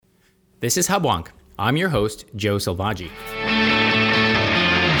This is Hubwonk. I'm your host, Joe Selvaggi.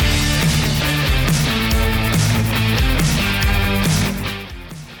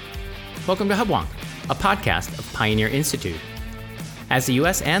 Welcome to Hubwonk, a podcast of Pioneer Institute. As the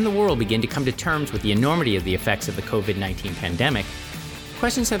U.S. and the world begin to come to terms with the enormity of the effects of the COVID-19 pandemic,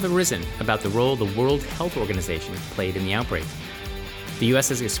 questions have arisen about the role the World Health Organization played in the outbreak. The U.S.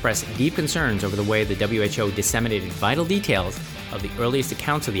 has expressed deep concerns over the way the WHO disseminated vital details of the earliest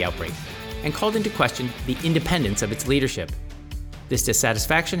accounts of the outbreak and called into question the independence of its leadership. This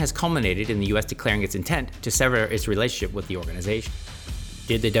dissatisfaction has culminated in the U.S. declaring its intent to sever its relationship with the organization.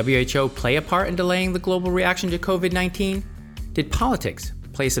 Did the WHO play a part in delaying the global reaction to COVID-19? Did politics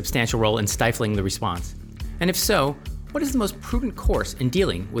play a substantial role in stifling the response? And if so, what is the most prudent course in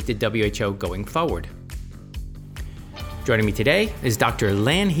dealing with the WHO going forward? Joining me today is Dr.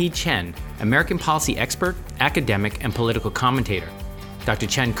 Lanhee Chen, American policy expert, academic, and political commentator. Dr.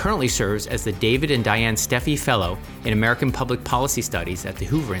 Chen currently serves as the David and Diane Steffi Fellow in American Public Policy Studies at the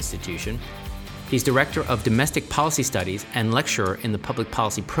Hoover Institution. He's Director of Domestic Policy Studies and lecturer in the Public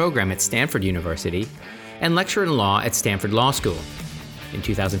Policy Program at Stanford University, and lecturer in law at Stanford Law School. In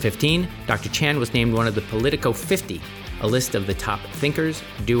 2015, Dr. Chen was named one of the Politico 50, a list of the top thinkers,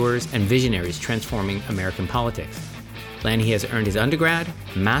 doers, and visionaries transforming American politics. Lanhee has earned his undergrad,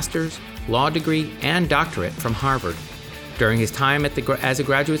 master's, law degree, and doctorate from Harvard. During his time as a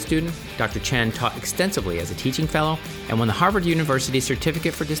graduate student, Dr. Chen taught extensively as a teaching fellow and won the Harvard University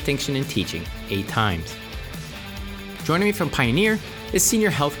Certificate for Distinction in Teaching 8 times. Joining me from Pioneer is Senior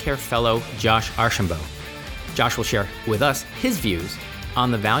Healthcare Fellow Josh Archambault. Josh will share with us his views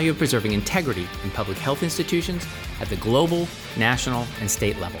on the value of preserving integrity in public health institutions at the global, national, and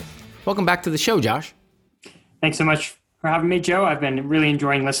state level. Welcome back to the show, Josh. Thanks so much for having me, Joe. I've been really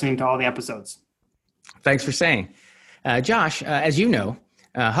enjoying listening to all the episodes. Thanks for saying. Josh, as you know,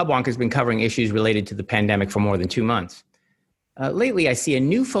 Hubwonk has been covering issues related to the pandemic for more than 2 months. Lately, I see a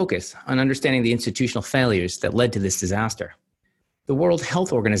new focus on understanding the institutional failures that led to this disaster. The World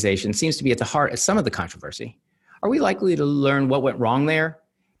Health Organization seems to be at the heart of some of the controversy. Are we likely to learn what went wrong there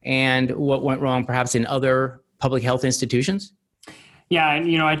and what went wrong perhaps in other public health institutions? Yeah,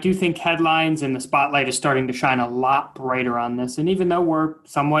 and I do think headlines and the spotlight is starting to shine a lot brighter on this. And even though we're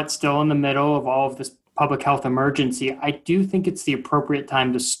somewhat still in the middle of all of this public health emergency, I do think it's the appropriate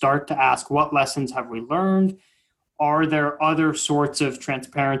time to start to ask, what lessons have we learned? Are there other sorts of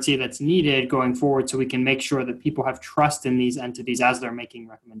transparency that's needed going forward so we can make sure that people have trust in these entities as they're making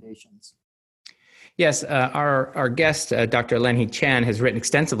recommendations? Yes, our guest, Dr. Lanhee Chen, has written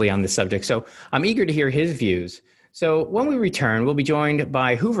extensively on this subject, so I'm eager to hear his views. So when we return, we'll be joined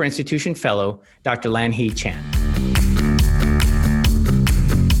by Hoover Institution Fellow, Dr. Lanhee Chen.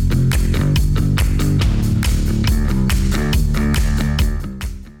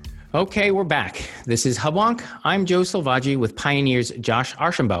 Okay, we're back. This is Hubwonk. I'm Joe Selvaggi with Pioneer's Josh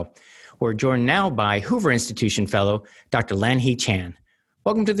Archambault. We're joined now by Hoover Institution Fellow, Dr. Lanhee Chen.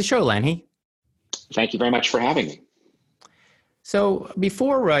 Welcome to the show, Lanhee. Thank you very much for having me. So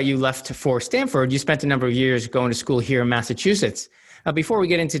before you left for Stanford, you spent a number of years going to school here in Massachusetts. Before we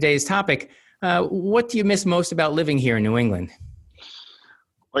get into today's topic, what do you miss most about living here in New England?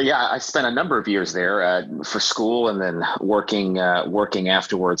 Well, yeah, I spent a number of years there for school and then working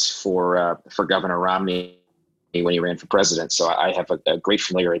afterwards for Governor Romney when he ran for president. So I have a great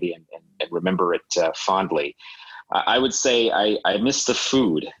familiarity and remember it fondly. I would say I miss the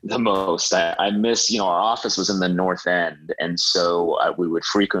food the most. I miss, our office was in the North End. And so we would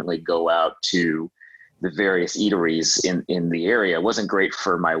frequently go out to the various eateries in the area. It wasn't great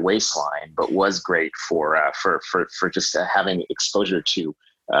for my waistline, but was great for just having exposure to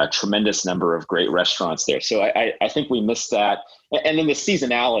a tremendous number of great restaurants there. So I think we missed that. And then the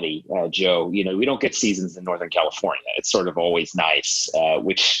seasonality, Joe, we don't get seasons in Northern California. It's sort of always nice,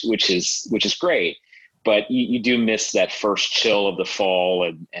 which is great. But you do miss that first chill of the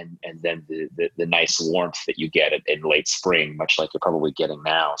fall and then the nice warmth that you get in late spring, much like you're probably getting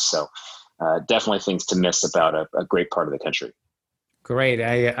now. So definitely things to miss about a great part of the country. Great.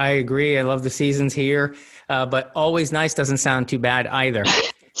 I agree. I love the seasons here, but always nice doesn't sound too bad either.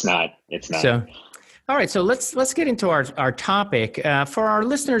 It's not. So, all right. So let's get into our topic. For our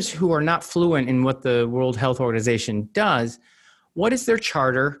listeners who are not fluent in what the World Health Organization does, what is their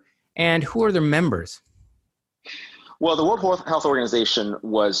charter and who are their members? Well, the World Health Organization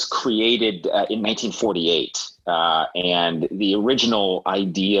was created in 1948, and the original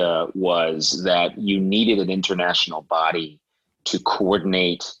idea was that you needed an international body to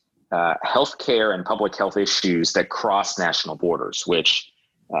coordinate healthcare and public health issues that cross national borders, which,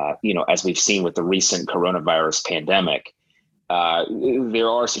 as we've seen with the recent coronavirus pandemic, there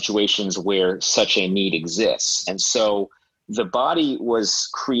are situations where such a need exists. And so the body was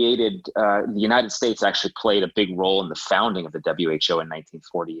created, the United States actually played a big role in the founding of the WHO in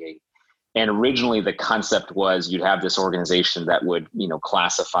 1948. And originally the concept was you'd have this organization that would,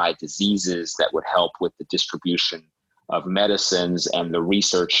 classify diseases, that would help with the distribution of medicines and the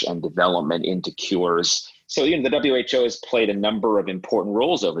research and development into cures. So, the WHO has played a number of important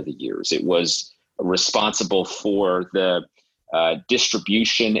roles over the years. It was responsible for the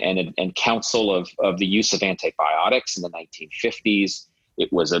distribution and counsel of the use of antibiotics in the 1950s.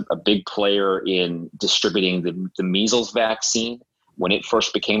 It was a big player in distributing the measles vaccine when it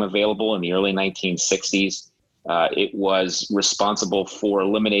first became available in the early 1960s. It was responsible for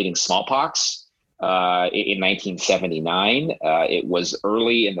eliminating smallpox in 1979. It was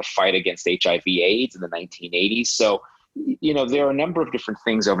early in the fight against HIV/AIDS in the 1980s. So, there are a number of different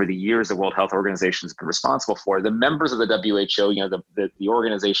things over the years the World Health Organization has been responsible for. The members of the WHO, the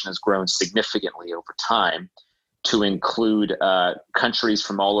organization has grown significantly over time to include countries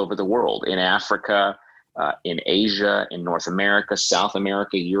from all over the world, in Africa, in Asia, in North America, South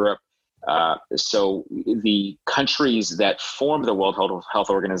America, Europe. So the countries that form the World Health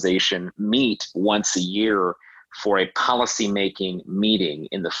Organization meet once a year for a policy-making meeting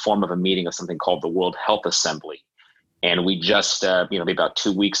in the form of a meeting of something called the World Health Assembly. And we just, maybe about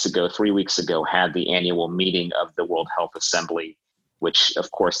 3 weeks ago, had the annual meeting of the World Health Assembly, which,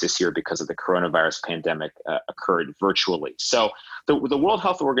 of course, this year, because of the coronavirus pandemic, occurred virtually. So the World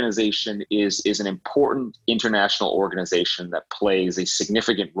Health Organization is an important international organization that plays a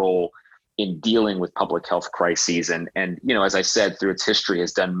significant role in dealing with public health crises. And as I said, through its history,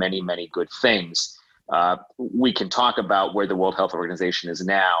 has done many, many good things. We can talk about where the World Health Organization is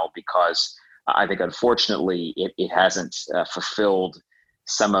now, because I think, unfortunately, it hasn't fulfilled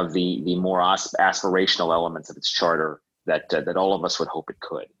some of the more aspirational elements of its charter that all of us would hope it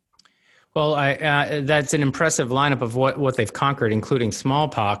could. Well, that's an impressive lineup of what they've conquered, including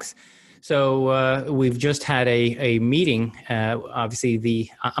smallpox. So we've just had a meeting.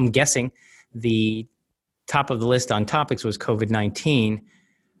 Obviously, I'm guessing the top of the list on topics was COVID-19.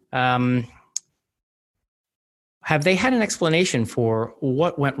 Have they had an explanation for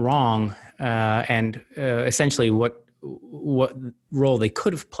what went wrong and essentially what role they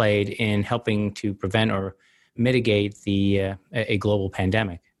could have played in helping to prevent or mitigate a global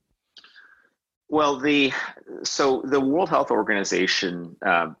pandemic? Well, so the World Health Organization,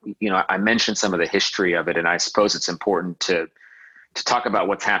 I mentioned some of the history of it, and I suppose it's important to talk about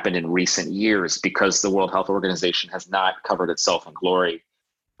what's happened in recent years, because the World Health Organization has not covered itself in glory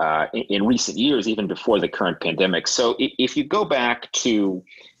in recent years, even before the current pandemic. So if you go back to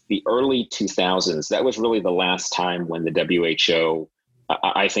the early 2000s, that was really the last time when the WHO,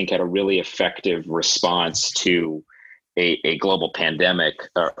 I think, had a really effective response to a global pandemic,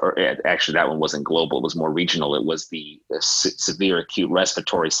 or actually that one wasn't global, it was more regional. It was the severe acute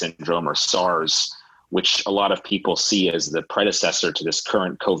respiratory syndrome, or SARS, which a lot of people see as the predecessor to this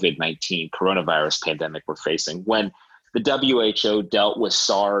current COVID-19 coronavirus pandemic we're facing. When the WHO dealt with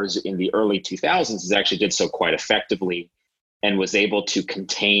SARS in the early 2000s, it actually did so quite effectively and was able to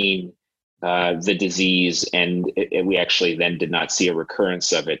contain the disease. And we actually then did not see a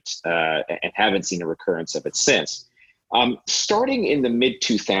recurrence of it and haven't seen a recurrence of it since. Starting in the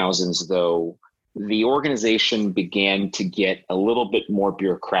mid-2000s, though, the organization began to get a little bit more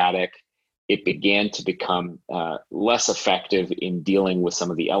bureaucratic. It began to become less effective in dealing with some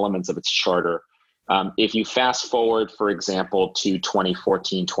of the elements of its charter. If you fast forward, for example, to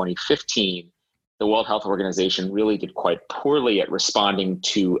 2014, 2015, the World Health Organization really did quite poorly at responding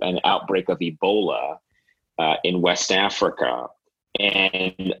to an outbreak of Ebola in West Africa.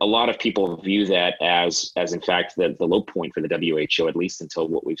 And a lot of people view that as in fact, the low point for the WHO, at least until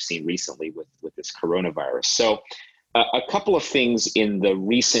what we've seen recently with this coronavirus. So a couple of things in the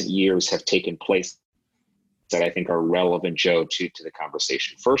recent years have taken place that I think are relevant, Joe, to the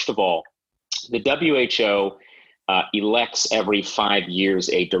conversation. First of all, the WHO elects every 5 years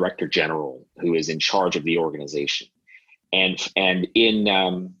a director general who is in charge of the organization. And in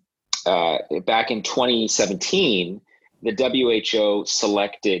back in 2017, the WHO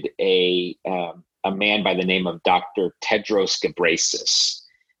selected a man by the name of Dr. Tedros Ghebreyesus,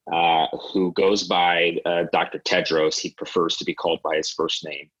 who goes by Dr. Tedros. He prefers to be called by his first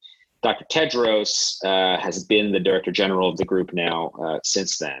name. Dr. Tedros has been the director general of the group now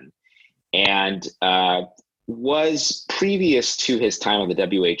since then, and was, previous to his time at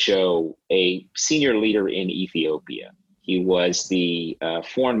the WHO, a senior leader in Ethiopia. He was the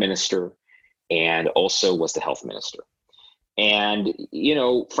foreign minister and also was the health minister. and,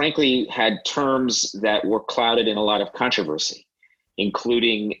 frankly, had terms that were clouded in a lot of controversy,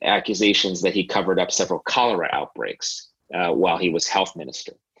 including accusations that he covered up several cholera outbreaks while he was health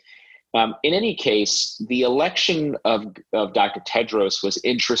minister. In any case, the election of Dr. Tedros was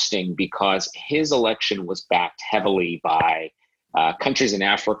interesting because his election was backed heavily by countries in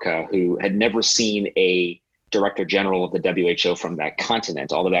Africa who had never seen a director general of the WHO from that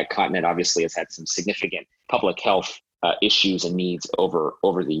continent, although that continent obviously has had some significant public health issues and needs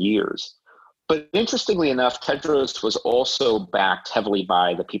over the years. But interestingly enough, Tedros was also backed heavily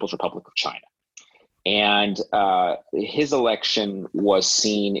by the People's Republic of China. And his election was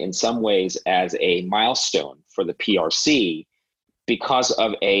seen in some ways as a milestone for the PRC because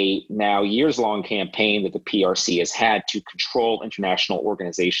of a now years-long campaign that the PRC has had to control international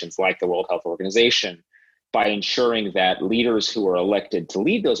organizations like the World Health Organization by ensuring that leaders who are elected to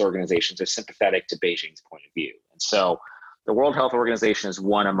lead those organizations are sympathetic to Beijing's point of view. And so the World Health Organization is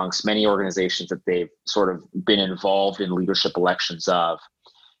one amongst many organizations that they've sort of been involved in leadership elections of.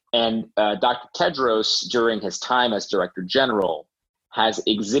 And Dr. Tedros, during his time as Director General, has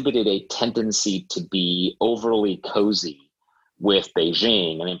exhibited a tendency to be overly cozy with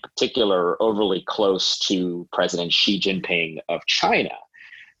Beijing, and in particular, overly close to President Xi Jinping of China.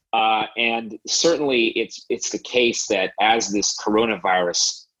 And certainly it's the case that as this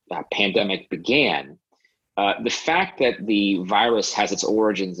coronavirus pandemic began, the fact that the virus has its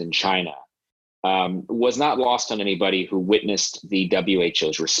origins in China was not lost on anybody who witnessed the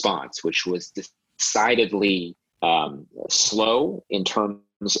WHO's response, which was decidedly slow in terms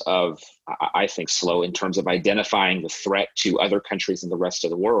of, I think, slow in terms of identifying the threat to other countries in the rest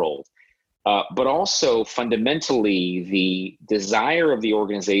of the world. But also fundamentally the desire of the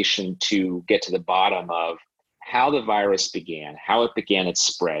organization to get to the bottom of how the virus began, how it began its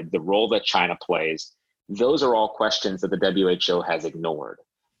spread, the role that China plays. Those are all questions that the WHO has ignored.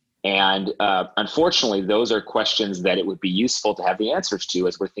 And unfortunately, those are questions that it would be useful to have the answers to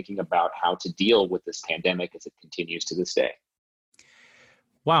as we're thinking about how to deal with this pandemic as it continues to this day.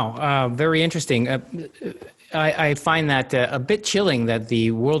 Wow, very interesting. I find that a bit chilling that the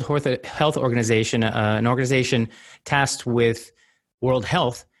World Health Organization, an organization tasked with world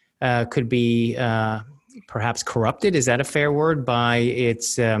health, could be perhaps corrupted. Is that a fair word? By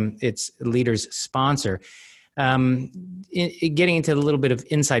its leader's sponsor. Getting into a little bit of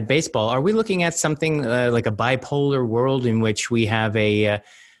inside baseball, are we looking at something like a bipolar world in which we have a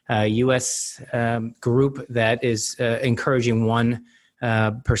U.S. group that is encouraging one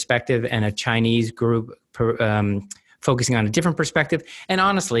perspective and a Chinese group focusing on a different perspective? And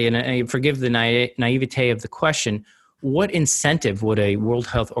honestly, and forgive the naivete of the question, what incentive would a World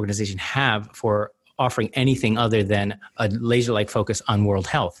Health Organization have for offering anything other than a laser-like focus on world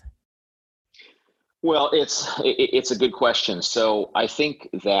health? Well, it's a good question. So I think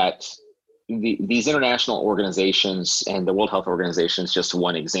that these international organizations, and the World Health Organization is just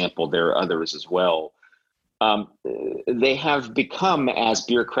one example, there are others as well, they have become, as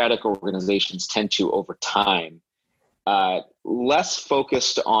bureaucratic organizations tend to over time, less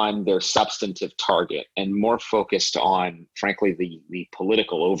focused on their substantive target and more focused on, frankly, the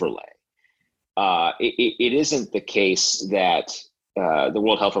political overlay. It isn't the case that the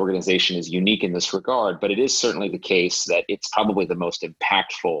World Health Organization is unique in this regard, but it is certainly the case that it's probably the most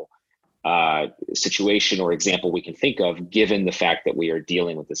impactful situation or example we can think of, given the fact that we are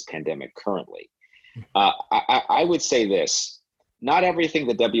dealing with this pandemic currently. I would say this: not everything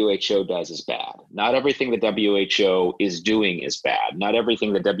the WHO does is bad. Not everything the WHO is doing is bad. Not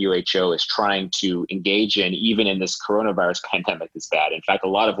everything the WHO is trying to engage in, even in this coronavirus pandemic, is bad. In fact, a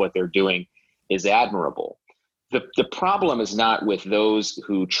lot of what they're doing is admirable. The problem is not with those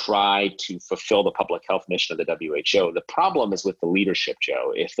who try to fulfill the public health mission of the WHO. The problem is with the leadership,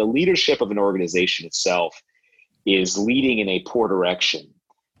 Joe. If the leadership of an organization itself is leading in a poor direction,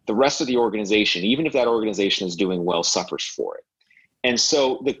 the rest of the organization, even if that organization is doing well, suffers for it. And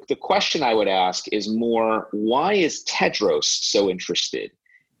so the question I would ask is more, why is Tedros so interested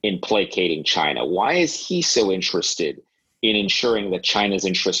in placating China? Why is he so interested in ensuring that China's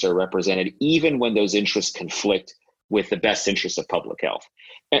interests are represented, even when those interests conflict with the best interests of public health?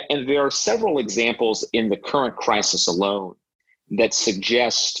 And there are several examples in the current crisis alone that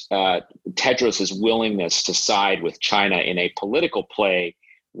suggest Tedros's willingness to side with China in a political play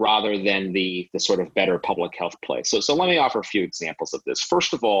rather than the sort of better public health play. So let me offer a few examples of this.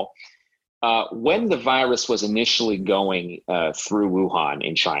 First of all, when the virus was initially going through Wuhan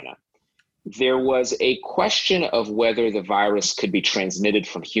in China, there was a question of whether the virus could be transmitted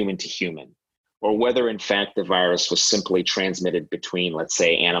from human to human, or whether, in fact, the virus was simply transmitted between, let's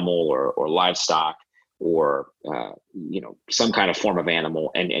say, animal or livestock, or some kind of form of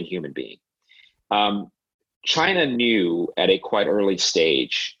animal and human being. China knew at a quite early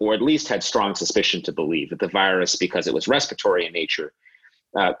stage, or at least had strong suspicion to believe, that the virus, because it was respiratory in nature,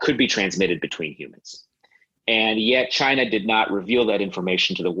 could be transmitted between humans. And yet China did not reveal that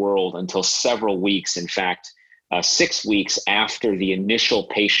information to the world until several weeks, in fact, 6 weeks after the initial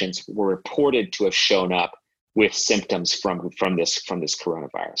patients were reported to have shown up with symptoms from this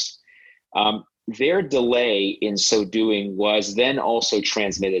coronavirus. Their delay in so doing was then also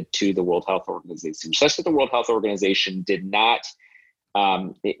transmitted to the World Health Organization, such that the World Health Organization did not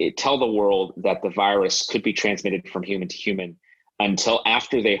tell the world that the virus could be transmitted from human to human until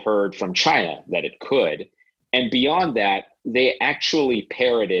after they heard from China that it could. And beyond that, they actually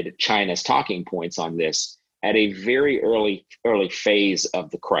parroted China's talking points on this at a very early phase of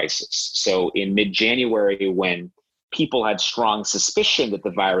the crisis. So in mid-January, when people had strong suspicion that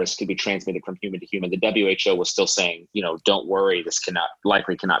the virus could be transmitted from human to human, the WHO was still saying, don't worry, this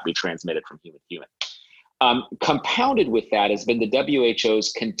likely cannot be transmitted from human to human. Compounded with that has been the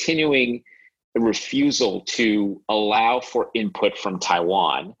WHO's continuing refusal to allow for input from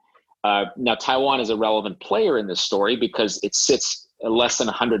Taiwan. Now, Taiwan is a relevant player in this story because it sits less than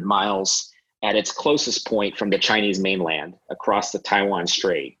 100 miles at its closest point from the Chinese mainland across the Taiwan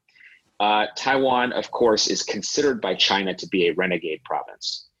Strait. Taiwan, of course, is considered by China to be a renegade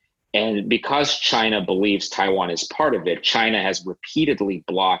province. And because China believes Taiwan is part of it, China has repeatedly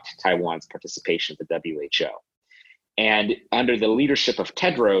blocked Taiwan's participation at the WHO. And under the leadership of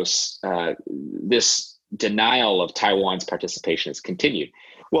Tedros, this denial of Taiwan's participation has continued.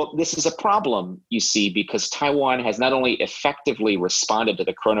 Well, this is a problem, you see, because Taiwan has not only effectively responded to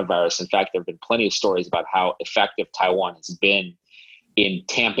the coronavirus. In fact, there have been plenty of stories about how effective Taiwan has been in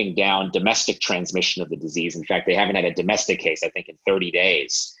tamping down domestic transmission of the disease. In fact, they haven't had a domestic case, I think, in 30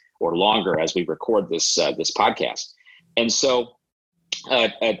 days or longer as we record this podcast. And so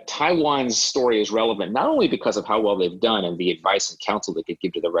Taiwan's story is relevant not only because of how well they've done and the advice and counsel they could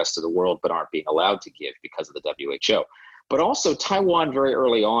give to the rest of the world but aren't being allowed to give because of the WHO, but also Taiwan very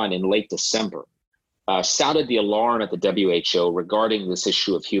early on in late December sounded the alarm at the WHO regarding this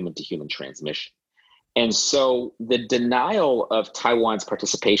issue of human-to-human transmission. And so the denial of Taiwan's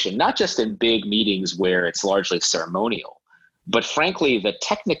participation, not just in big meetings where it's largely ceremonial, but frankly, the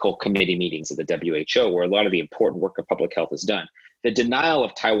technical committee meetings of the WHO, where a lot of the important work of public health is done, the denial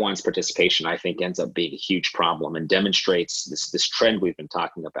of Taiwan's participation, I think, ends up being a huge problem and demonstrates this trend we've been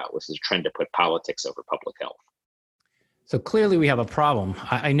talking about, which is a trend to put politics over public health. So clearly we have a problem.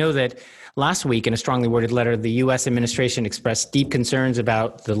 I know that last week in a strongly worded letter, the U.S. administration expressed deep concerns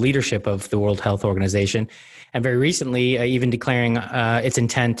about the leadership of the World Health Organization, and very recently even declaring its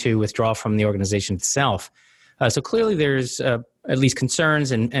intent to withdraw from the organization itself. So clearly there's at least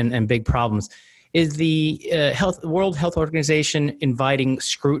concerns and big problems. Is the World Health Organization inviting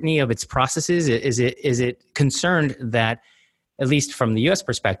scrutiny of its processes? Is it concerned that, at least from the U.S.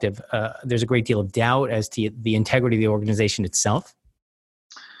 perspective, there's a great deal of doubt as to the integrity of the organization itself?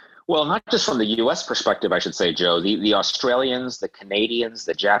 Well, not just from the U.S. perspective, I should say, Joe. The Australians, the Canadians,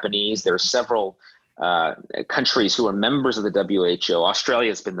 the Japanese, there are several countries who are members of the WHO. Australia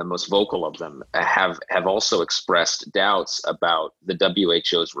has been the most vocal of them, have also expressed doubts about the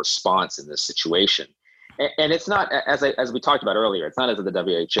WHO's response in this situation. And it's not, as we talked about earlier, it's not as if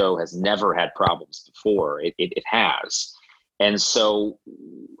the WHO has never had problems before. It has. And so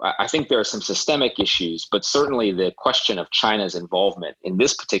I think there are some systemic issues, but certainly the question of China's involvement in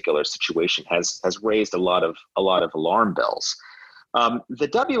this particular situation has raised a lot of alarm bells. The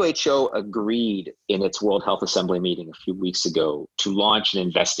WHO agreed in its World Health Assembly meeting a few weeks ago to launch an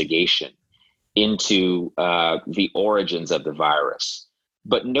investigation into the origins of the virus.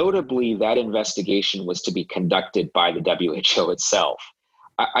 But notably, that investigation was to be conducted by the WHO itself.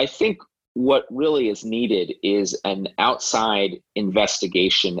 I think what really is needed is an outside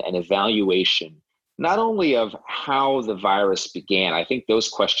investigation and evaluation, not only of how the virus began. I think those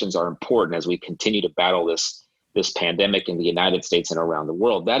questions are important as we continue to battle this pandemic in the United States and around the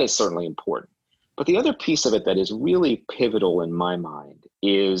world. That is certainly important. But the other piece of it that is really pivotal in my mind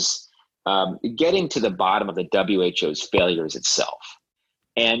is getting to the bottom of the WHO's failures itself.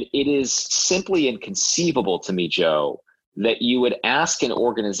 And it is simply inconceivable to me, Joe, that you would ask an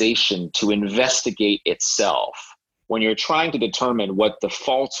organization to investigate itself when you're trying to determine what the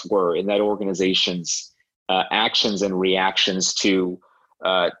faults were in that organization's actions and reactions to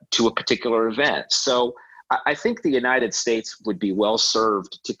a particular event. So I think the United States would be well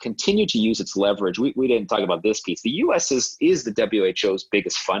served to continue to use its leverage. We didn't talk about this piece. The U.S. is the WHO's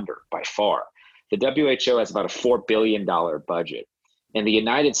biggest funder by far. The WHO has about a $4 billion budget. And the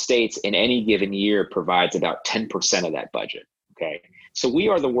United States in any given year provides about 10% of that budget. Okay. So we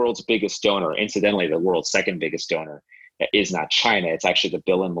are the world's biggest donor. Incidentally, the world's second biggest donor is not China. It's actually the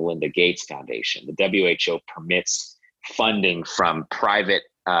Bill and Melinda Gates Foundation. The WHO permits funding from private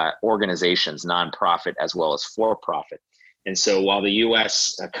organizations, nonprofit as well as for-profit. And so while the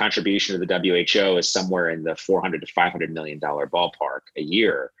U.S. Contribution to the WHO is somewhere in the $400 to $500 million ballpark a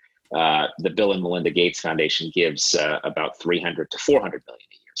year, the Bill and Melinda Gates Foundation gives about $300 to $400 million a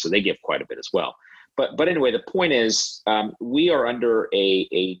year. So they give quite a bit as well. But anyway, the point is, we are under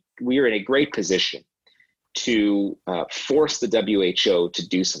we are in a great position to force the WHO to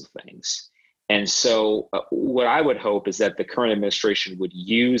do some things. And so what I would hope is that the current administration would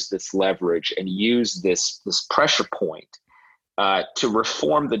use this leverage and use this pressure point to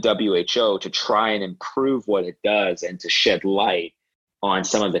reform the WHO, to try and improve what it does and to shed light on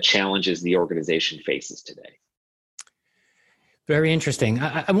some of the challenges the organization faces today. Very interesting.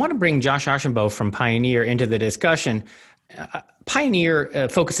 I want to bring Josh Archambault from Pioneer into the discussion. Pioneer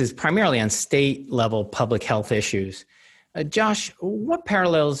focuses primarily on state-level public health issues. Josh, what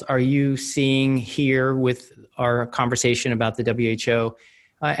parallels are you seeing here with our conversation about the WHO?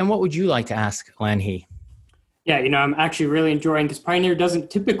 And what would you like to ask Lanhee? Yeah, I'm actually really enjoying, because Pioneer doesn't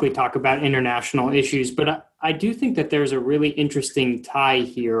typically talk about international issues, but I do think that there's a really interesting tie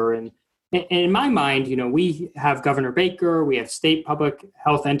here. And in my mind, we have Governor Baker, we have state public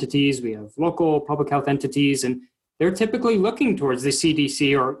health entities, we have local public health entities, and they're typically looking towards the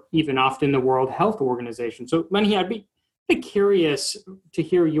CDC or even often the World Health Organization. So, Lanhee, I'd be curious to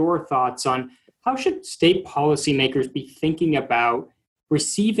hear your thoughts on how should state policymakers be thinking about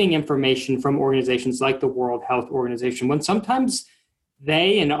receiving information from organizations like the World Health Organization when sometimes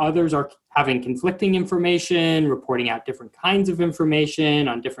they and others are having conflicting information, reporting out different kinds of information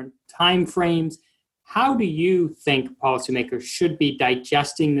on different time frames. How do you think policymakers should be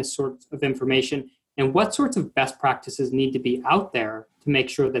digesting this sort of information, and what sorts of best practices need to be out there to make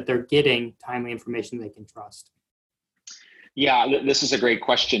sure that they're getting timely information they can trust? Yeah, this is a great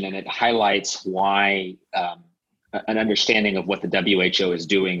question, and it highlights why an understanding of what the WHO is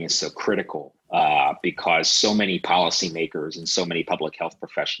doing is so critical, because so many policymakers and so many public health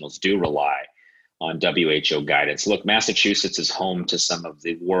professionals do rely on WHO guidance. Look, Massachusetts is home to some of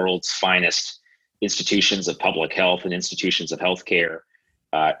the world's finest institutions of public health and institutions of healthcare.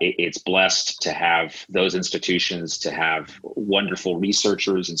 It's blessed to have those institutions, to have wonderful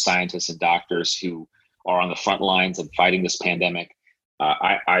researchers and scientists and doctors who are on the front lines of fighting this pandemic.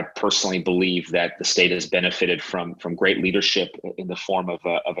 I personally believe that the state has benefited from great leadership in the form of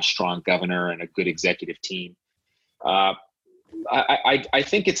a strong governor and a good executive team. I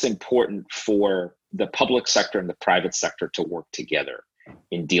think it's important for the public sector and the private sector to work together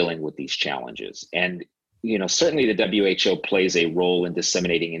in dealing with these challenges. And certainly the WHO plays a role in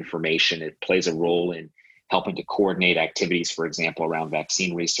disseminating information. It plays a role in helping to coordinate activities, for example, around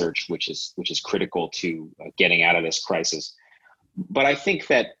vaccine research, which is critical to getting out of this crisis. But I think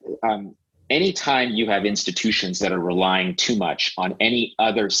that anytime you have institutions that are relying too much on any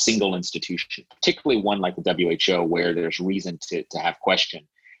other single institution, particularly one like the WHO, where there's reason to have question,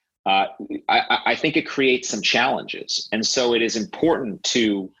 I think it creates some challenges. And so it is important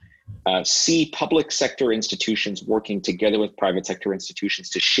to see public sector institutions working together with private sector institutions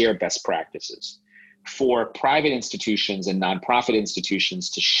to share best practices, for private institutions and nonprofit institutions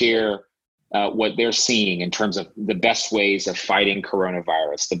to share what they're seeing in terms of the best ways of fighting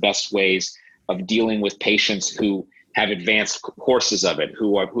coronavirus, the best ways of dealing with patients who have advanced courses of it,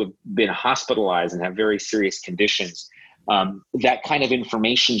 who have been hospitalized and have very serious conditions. That kind of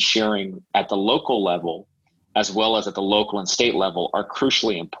information sharing at the local level, as well as at the local and state level, are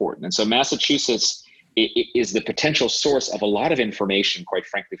crucially important. And so Massachusetts is the potential source of a lot of information, quite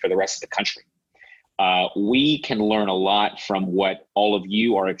frankly, for the rest of the country. We can learn a lot from what all of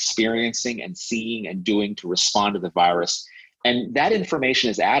you are experiencing and seeing and doing to respond to the virus. And that information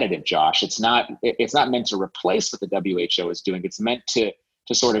is additive, Josh. It's not meant to replace what the WHO is doing. It's meant to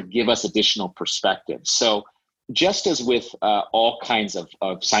sort of give us additional perspective. So just as with all kinds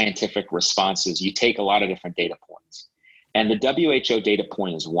of scientific responses, you take a lot of different data points. And the WHO data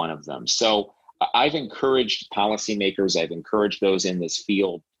point is one of them. So I've encouraged policymakers, I've encouraged those in this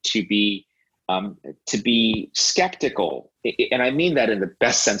field to be skeptical, and I mean that in the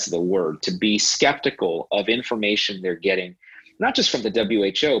best sense of the word, to be skeptical of information they're getting, not just from the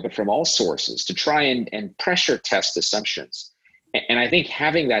WHO, but from all sources, to try and pressure test assumptions. And I think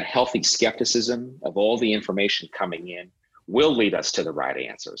having that healthy skepticism of all the information coming in will lead us to the right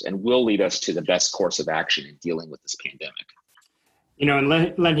answers and will lead us to the best course of action in dealing with this pandemic. And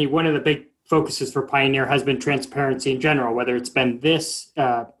Lanhee, one of the big focuses for Pioneer has been transparency in general, whether it's been this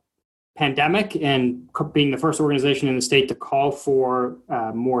pandemic and being the first organization in the state to call for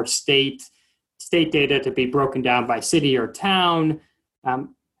more state data to be broken down by city or town,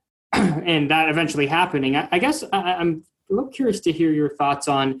 and that eventually happening. I guess I'm a little curious to hear your thoughts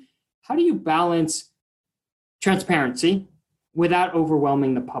on how do you balance transparency without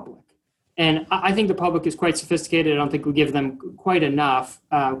overwhelming the public? And I think the public is quite sophisticated. I don't think we give them quite enough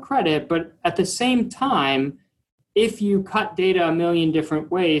credit. But at the same time, if you cut data a million different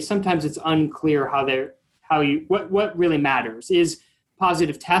ways, sometimes it's unclear what really matters. Is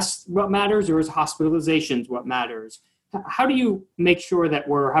positive tests what matters, or is hospitalizations what matters? How do you make sure that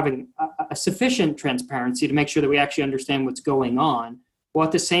we're having a sufficient transparency to make sure that we actually understand what's going on, while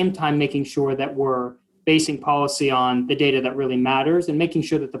at the same time making sure that we're basing policy on the data that really matters and making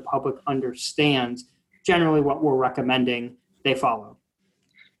sure that the public understands generally what we're recommending they follow?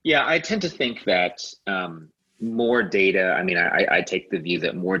 Yeah, I tend to think that more data, I take the view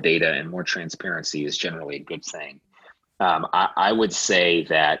that more data and more transparency is generally a good thing. I would say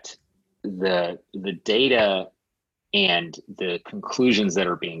that the data and the conclusions that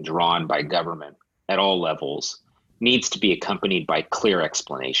are being drawn by government at all levels needs to be accompanied by clear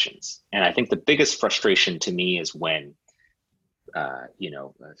explanations. And I think the biggest frustration to me is when,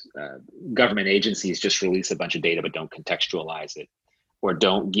 government agencies just release a bunch of data but don't contextualize it or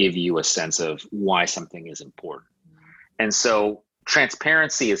don't give you a sense of why something is important. And so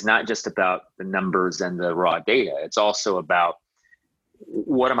transparency is not just about the numbers and the raw data. It's also about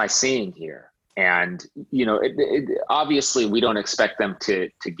what am I seeing here? And, obviously we don't expect them to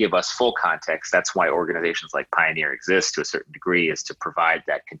give us full context. That's why organizations like Pioneer exist to a certain degree, is to provide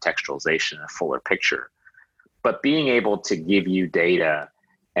that contextualization and a fuller picture. But being able to give you data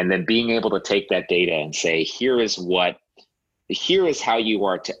and then being able to take that data and say, here is how you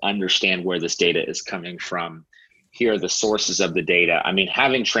are to understand where this data is coming from. Here are the sources of the data.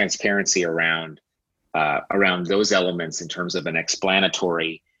 Having transparency around those elements in terms of an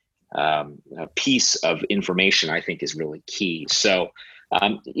explanatory piece of information, I think is really key. So,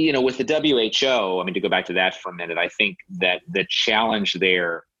 with the WHO, to go back to that for a minute, I think that the challenge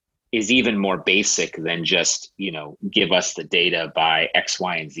there is even more basic than just, give us the data by X,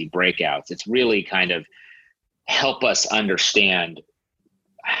 Y, and Z breakouts. It's really kind of help us understand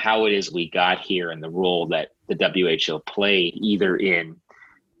how it is we got here and the role that the WHO played, either in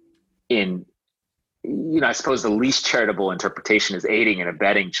I suppose the least charitable interpretation is aiding and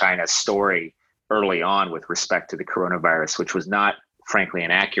abetting China's story early on with respect to the coronavirus, which was not, frankly, an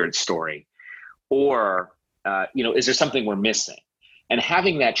accurate story. Or, is there something we're missing? And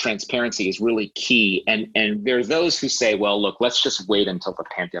having that transparency is really key. And there are those who say, well, look, let's just wait until the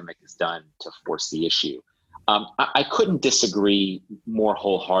pandemic is done to force the issue. I couldn't disagree more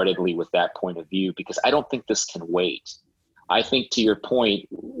wholeheartedly with that point of view, because I don't think this can wait. I think, to your point,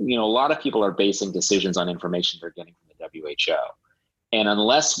 a lot of people are basing decisions on information they're getting from the WHO. And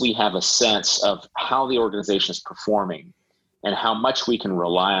unless we have a sense of how the organization is performing and how much we can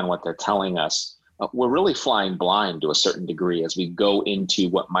rely on what they're telling us, we're really flying blind to a certain degree as we go into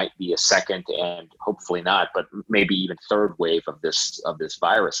what might be a second and hopefully not, but maybe even third wave of this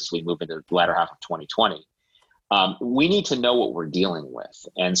virus as we move into the latter half of 2020. We need to know what we're dealing with.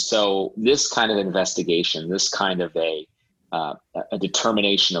 And so this kind of investigation, this kind of a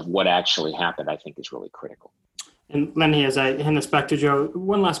determination of what actually happened, I think is really critical. And Lanhee, as I hand this back to Joe,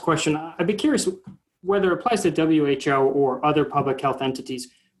 one last question. I'd be curious whether it applies to WHO or other public health entities.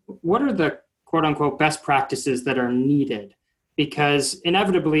 What are the quote unquote best practices that are needed? Because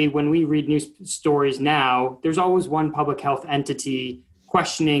inevitably, when we read news stories now, there's always one public health entity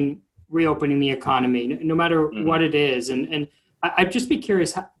questioning reopening the economy, no matter what it is. And I'd just be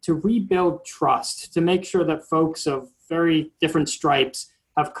curious to rebuild trust, to make sure that folks of very different stripes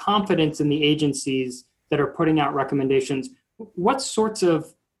have confidence in the agencies that are putting out recommendations. What sorts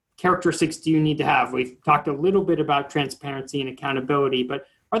of characteristics do you need to have? We've talked a little bit about transparency and accountability, but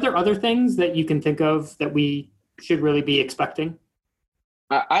are there other things that you can think of that we should really be expecting?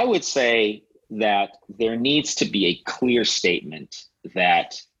 I would say that there needs to be a clear statement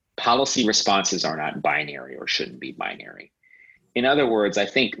that policy responses are not binary or shouldn't be binary. In other words, I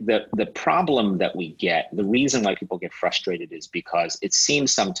think that the problem that we get, the reason why people get frustrated is because it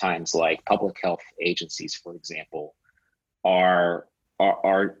seems sometimes like public health agencies, for example, are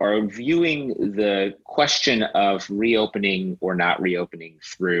viewing the question of reopening or not reopening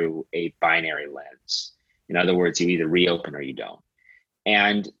through a binary lens. In other words, you either reopen or you don't.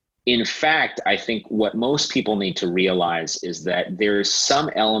 And in fact, I think what most people need to realize is that there's some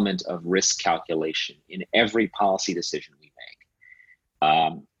element of risk calculation in every policy decision we make.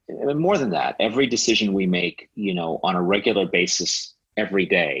 more than that, every decision we make, on a regular basis every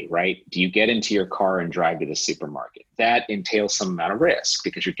day, right? Do you get into your car and drive to the supermarket? That entails some amount of risk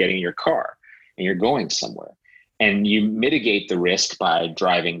because you're getting in your car and you're going somewhere. And you mitigate the risk by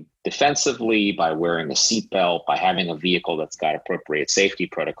driving defensively, by wearing a seatbelt, by having a vehicle that's got appropriate safety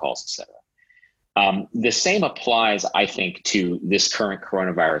protocols, et cetera. The same applies, I think, to this current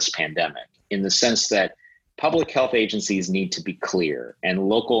coronavirus pandemic, in the sense that public health agencies need to be clear, and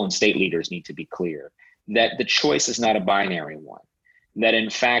local and state leaders need to be clear, that the choice is not a binary one. That in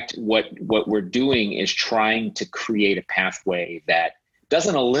fact, what we're doing is trying to create a pathway that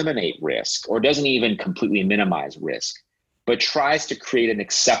doesn't eliminate risk or doesn't even completely minimize risk, but tries to create an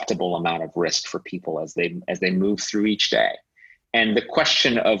acceptable amount of risk for people as they move through each day. And the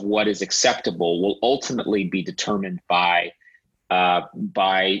question of what is acceptable will ultimately be determined by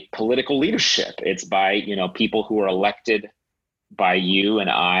political leadership. It's by people who are elected by you and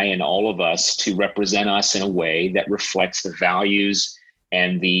I and all of us to represent us in a way that reflects the values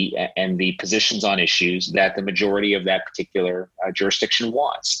and the positions on issues that the majority of that particular jurisdiction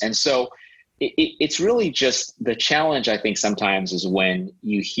wants. And so it's really just the challenge, I think, sometimes is when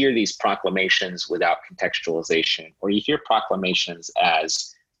you hear these proclamations without contextualization, or you hear proclamations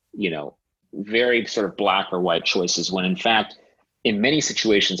as, very sort of black or white choices, when in fact, in many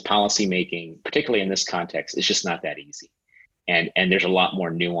situations, policymaking, particularly in this context, is just not that easy. And there's a lot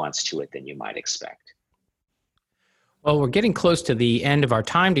more nuance to it than you might expect. Well, we're getting close to the end of our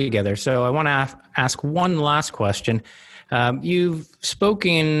time together, so I want to ask one last question. You've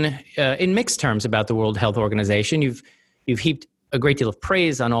spoken in mixed terms about the World Health Organization. You've heaped a great deal of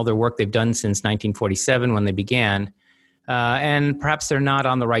praise on all their work they've done since 1947 when they began, and perhaps they're not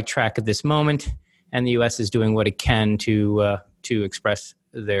on the right track at this moment, and the U.S. is doing what it can to express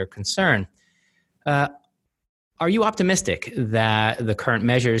their concern. Are you optimistic that the current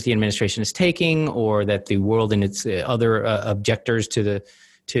measures the administration is taking, or that the world and its other objectors to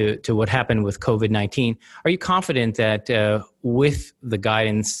what happened with COVID-19, are you confident that with the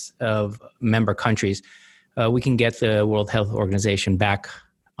guidance of member countries, we can get the World Health Organization back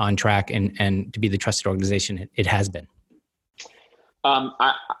on track and to be the trusted organization it has been?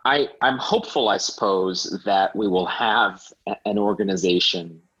 I'm hopeful, I suppose, that we will have an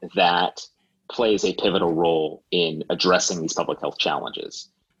organization that plays a pivotal role in addressing these public health challenges.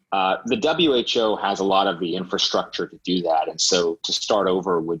 The WHO has a lot of the infrastructure to do that, and so to start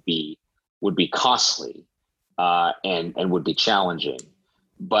over would be costly and would be challenging.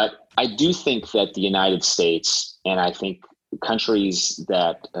 But I do think that the United States, and I think countries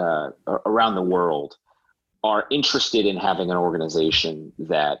that around the world, are interested in having an organization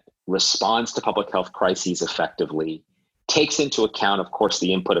that responds to public health crises effectively, takes into account, of course,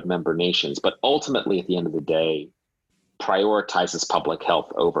 the input of member nations, but ultimately, at the end of the day, prioritizes public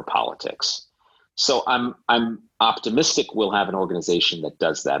health over politics. So I'm optimistic we'll have an organization that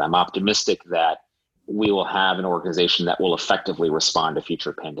does that. I'm optimistic that we will have an organization that will effectively respond to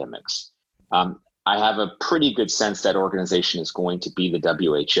future pandemics. I have a pretty good sense that organization is going to be the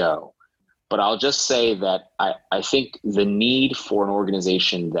WHO. But I'll just say that I think the need for an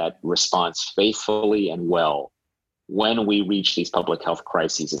organization that responds faithfully and well when we reach these public health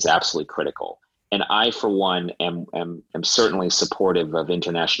crises is absolutely critical. And I, for one, am certainly supportive of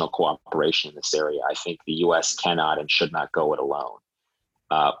international cooperation in this area. I think the U.S. cannot and should not go it alone.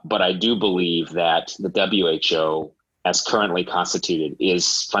 But I do believe that the WHO, as currently constituted,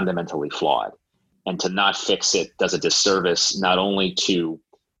 is fundamentally flawed. And to not fix it does a disservice not only to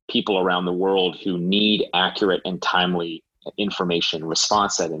people around the world who need accurate and timely information,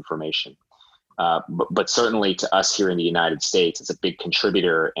 response to that information, but certainly to us here in the United States, as a big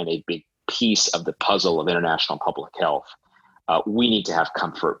contributor and a big piece of the puzzle of international public health. We need to have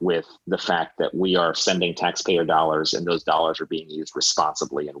comfort with the fact that we are sending taxpayer dollars, and those dollars are being used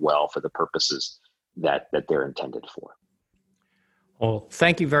responsibly and well for the purposes that they're intended for. Well,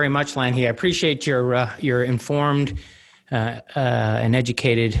 thank you very much, Lanhee. I appreciate your informed and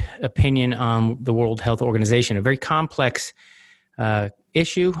educated opinion on the World Health Organization, a very complex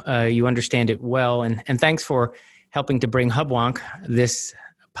issue. You understand it well, and thanks for helping to bring Hubwonk, this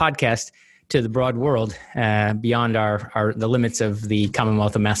podcast, to the broad world beyond the limits of the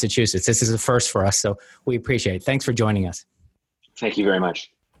Commonwealth of Massachusetts. This is a first for us, so we appreciate it. Thanks for joining us. Thank you very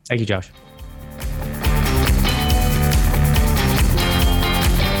much. Thank you, Josh.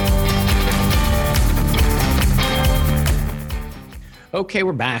 Okay,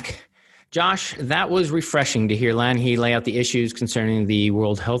 we're back. Josh, that was refreshing to hear Lanhee lay out the issues concerning the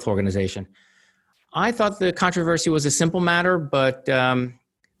World Health Organization. I thought the controversy was a simple matter, but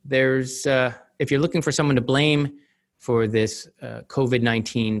if you're looking for someone to blame for this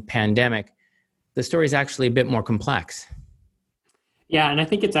COVID-19 pandemic, the story is actually a bit more complex. Yeah, and I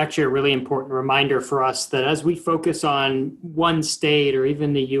think it's actually a really important reminder for us that as we focus on one state or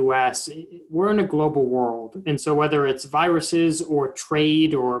even the US, we're in a global world. And so whether it's viruses or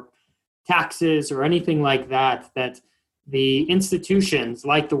trade or taxes or anything like that, that the institutions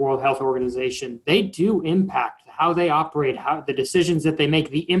like the World Health Organization, they do impact how they operate, how the decisions that they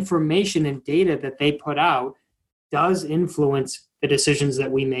make, the information and data that they put out does influence the decisions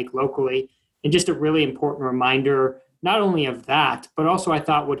that we make locally. And just a really important reminder, not only of that, but also I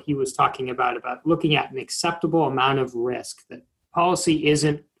thought what he was talking about looking at an acceptable amount of risk, that policy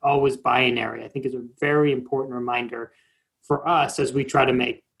isn't always binary, I think is a very important reminder for us as we try to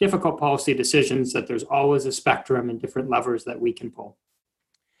make difficult policy decisions, that there's always a spectrum and different levers that we can pull.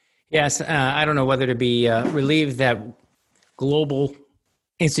 Yes, I don't know whether to be relieved that global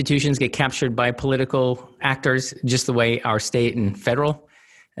institutions get captured by political actors just the way our state and federal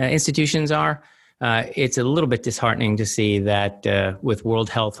institutions are. It's a little bit disheartening to see that with World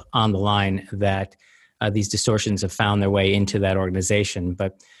Health on the line, that these distortions have found their way into that organization.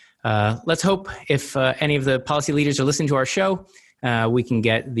 But let's hope if any of the policy leaders are listening to our show, we can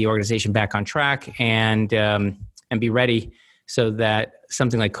get the organization back on track and be ready so that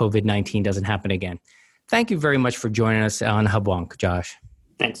something like COVID-19 doesn't happen again. Thank you very much for joining us on Hubwonk, Josh.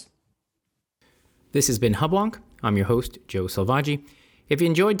 Thanks. This has been Hubwonk. I'm your host, Joe Selvaggi. If you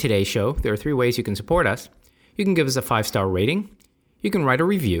enjoyed today's show, there are 3 ways you can support us. You can give us a 5-star rating, you can write a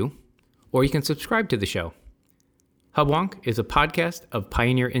review, or you can subscribe to the show. Hubwonk is a podcast of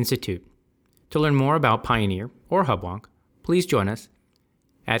Pioneer Institute. To learn more about Pioneer or Hubwonk, please join us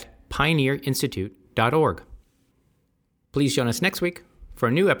at pioneerinstitute.org. Please join us next week for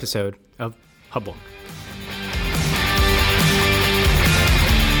a new episode of Hubwonk.